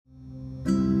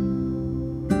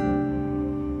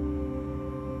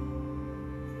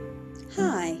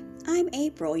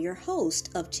April, your host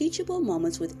of Teachable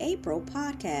Moments with April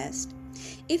podcast.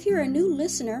 If you're a new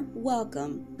listener,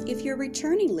 welcome. If you're a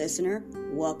returning listener,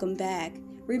 welcome back.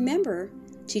 Remember,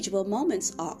 teachable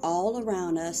moments are all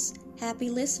around us. Happy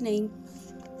listening.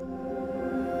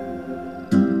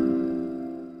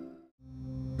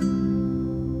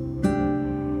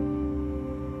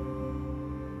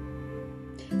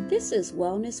 This is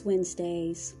Wellness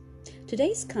Wednesdays.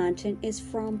 Today's content is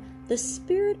from The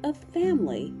Spirit of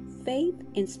Family, Faith,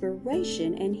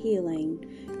 Inspiration, and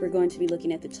Healing. We're going to be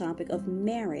looking at the topic of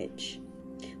marriage.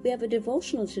 We have a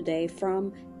devotional today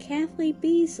from Kathleen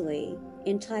Beasley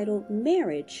entitled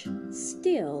Marriage,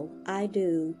 Still I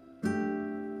Do.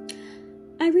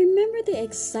 I remember the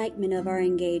excitement of our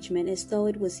engagement as though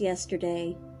it was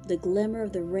yesterday. The glimmer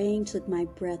of the ring took my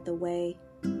breath away,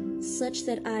 such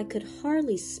that I could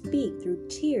hardly speak through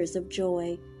tears of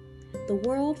joy. The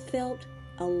world felt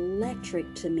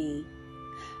electric to me.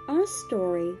 Our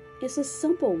story is a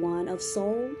simple one of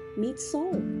soul meets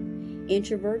soul.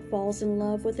 Introvert falls in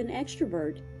love with an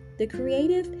extrovert. The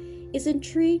creative is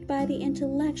intrigued by the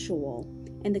intellectual,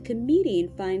 and the comedian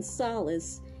finds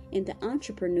solace in the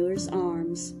entrepreneur's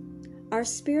arms. Our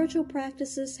spiritual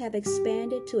practices have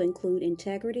expanded to include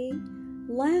integrity,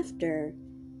 laughter,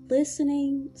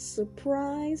 listening,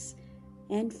 surprise,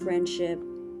 and friendship.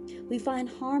 We find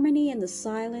harmony in the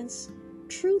silence,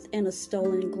 truth in a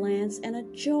stolen glance, and a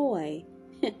joy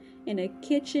in a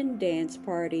kitchen dance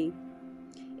party.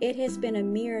 It has been a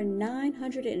mere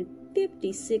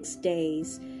 956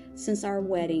 days since our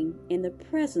wedding in the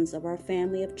presence of our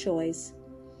family of choice.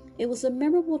 It was a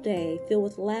memorable day filled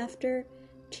with laughter,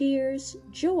 tears,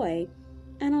 joy,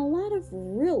 and a lot of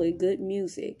really good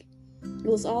music. It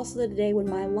was also the day when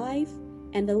my life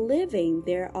and the living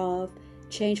thereof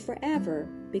changed forever,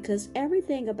 because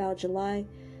everything about July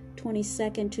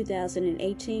 22nd,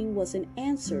 2018 was an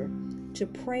answer to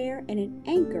prayer and an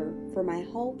anchor for my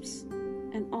hopes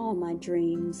and all my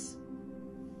dreams.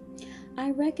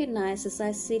 I recognize as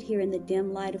I sit here in the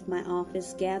dim light of my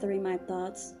office gathering my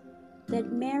thoughts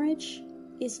that marriage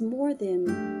is more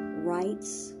than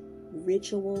rites,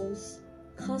 rituals,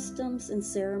 customs, and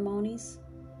ceremonies.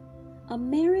 A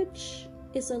marriage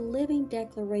is a living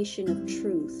declaration of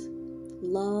truth,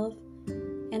 love,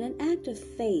 and an act of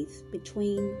faith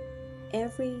between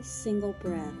every single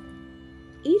breath.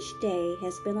 Each day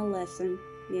has been a lesson,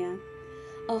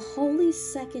 a holy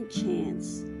second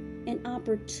chance, an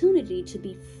opportunity to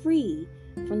be free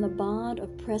from the bond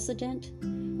of precedent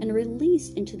and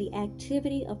released into the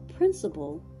activity of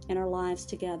principle in our lives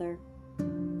together.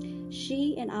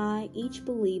 She and I each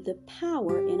believe the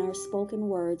power in our spoken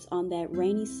words on that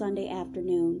rainy Sunday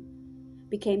afternoon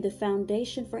became the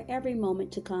foundation for every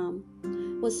moment to come.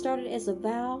 What started as a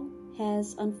vow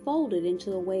has unfolded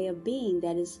into a way of being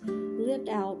that is lived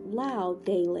out loud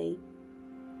daily.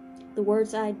 The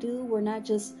words I do were not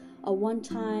just a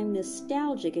one-time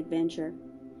nostalgic adventure.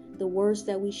 The words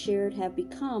that we shared have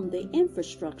become the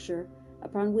infrastructure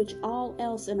upon which all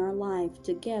else in our life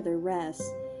together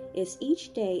rests, as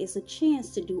each day is a chance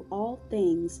to do all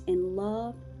things in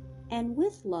love and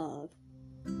with love,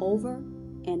 over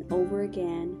and over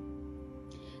again.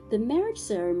 The marriage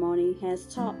ceremony has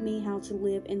taught me how to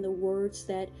live in the words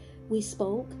that we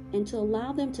spoke and to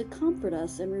allow them to comfort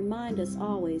us and remind us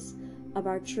always of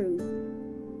our truth.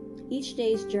 Each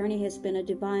day's journey has been a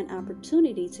divine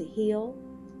opportunity to heal,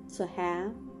 to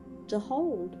have, to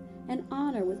hold, and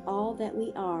honor with all that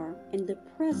we are in the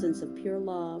presence of pure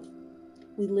love.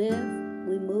 We live,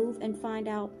 we move, and find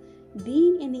out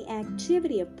being in the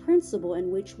activity of principle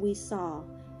in which we saw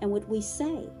and what we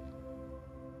say.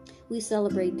 We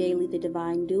celebrate daily the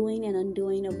divine doing and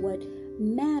undoing of what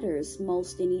matters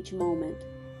most in each moment.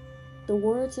 The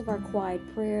words of our quiet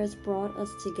prayers brought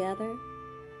us together,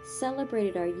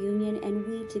 celebrated our union, and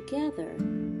we together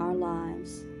our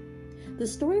lives. The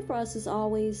story for us is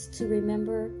always to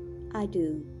remember I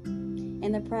do,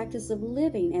 and the practice of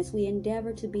living as we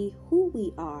endeavor to be who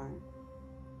we are,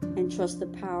 and trust the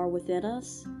power within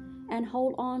us, and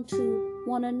hold on to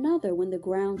one another when the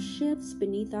ground shifts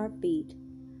beneath our feet.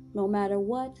 No matter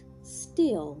what,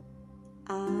 still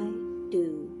I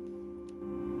do.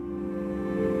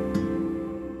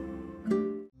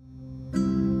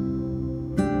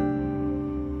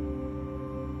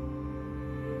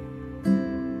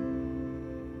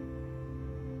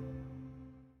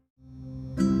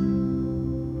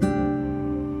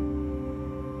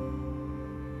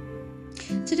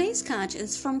 Today's content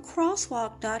is from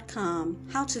Crosswalk.com,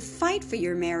 How to Fight for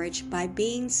Your Marriage by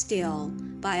Being Still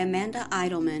by Amanda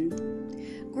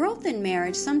Idleman. Growth in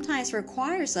marriage sometimes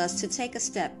requires us to take a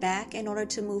step back in order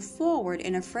to move forward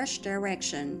in a fresh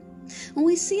direction. When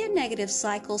we see a negative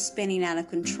cycle spinning out of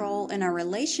control in our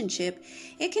relationship,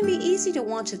 it can be easy to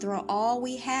want to throw all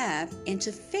we have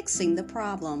into fixing the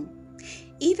problem.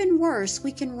 Even worse,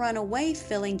 we can run away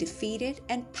feeling defeated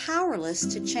and powerless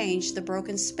to change the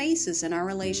broken spaces in our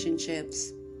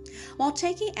relationships. While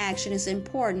taking action is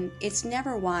important, it's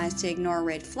never wise to ignore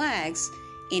red flags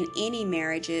in any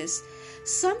marriages.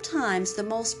 Sometimes the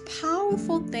most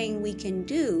powerful thing we can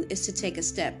do is to take a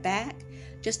step back,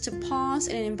 just to pause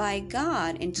and invite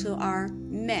God into our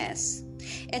mess.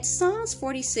 At Psalms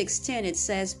 46:10 it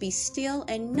says, "Be still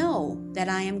and know that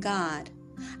I am God.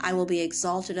 I will be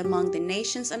exalted among the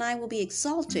nations, and I will be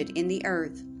exalted in the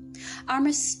earth." Our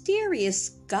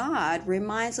mysterious God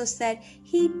reminds us that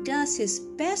He does His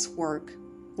best work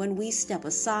when we step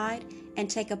aside and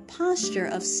take a posture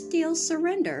of still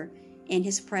surrender in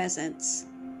His presence.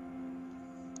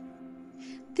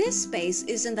 This space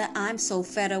isn't the "I'm so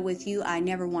fed up with you, I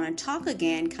never want to talk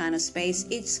again" kind of space.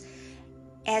 It's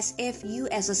as if you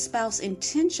as a spouse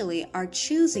intentionally are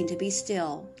choosing to be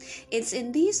still. It's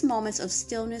in these moments of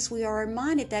stillness we are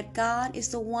reminded that God is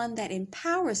the one that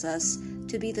empowers us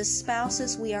to be the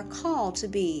spouses we are called to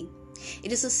be.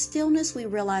 It is a stillness we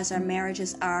realize our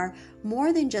marriages are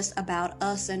more than just about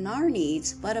us and our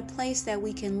needs, but a place that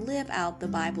we can live out the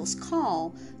Bible's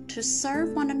call to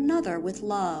serve one another with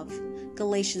love.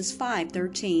 Galatians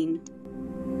 5:13.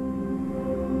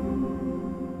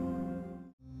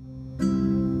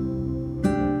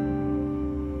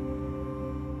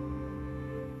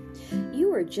 You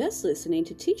were just listening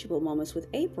to Teachable Moments with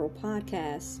April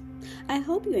podcast. I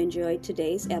hope you enjoyed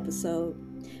today's episode.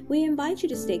 We invite you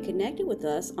to stay connected with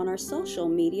us on our social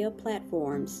media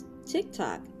platforms,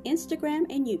 TikTok, Instagram,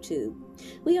 and YouTube.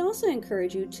 We also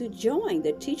encourage you to join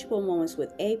the Teachable Moments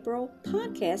with April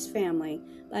podcast family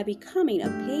by becoming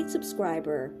a paid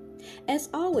subscriber. As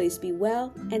always, be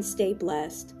well and stay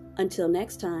blessed. Until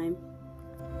next time.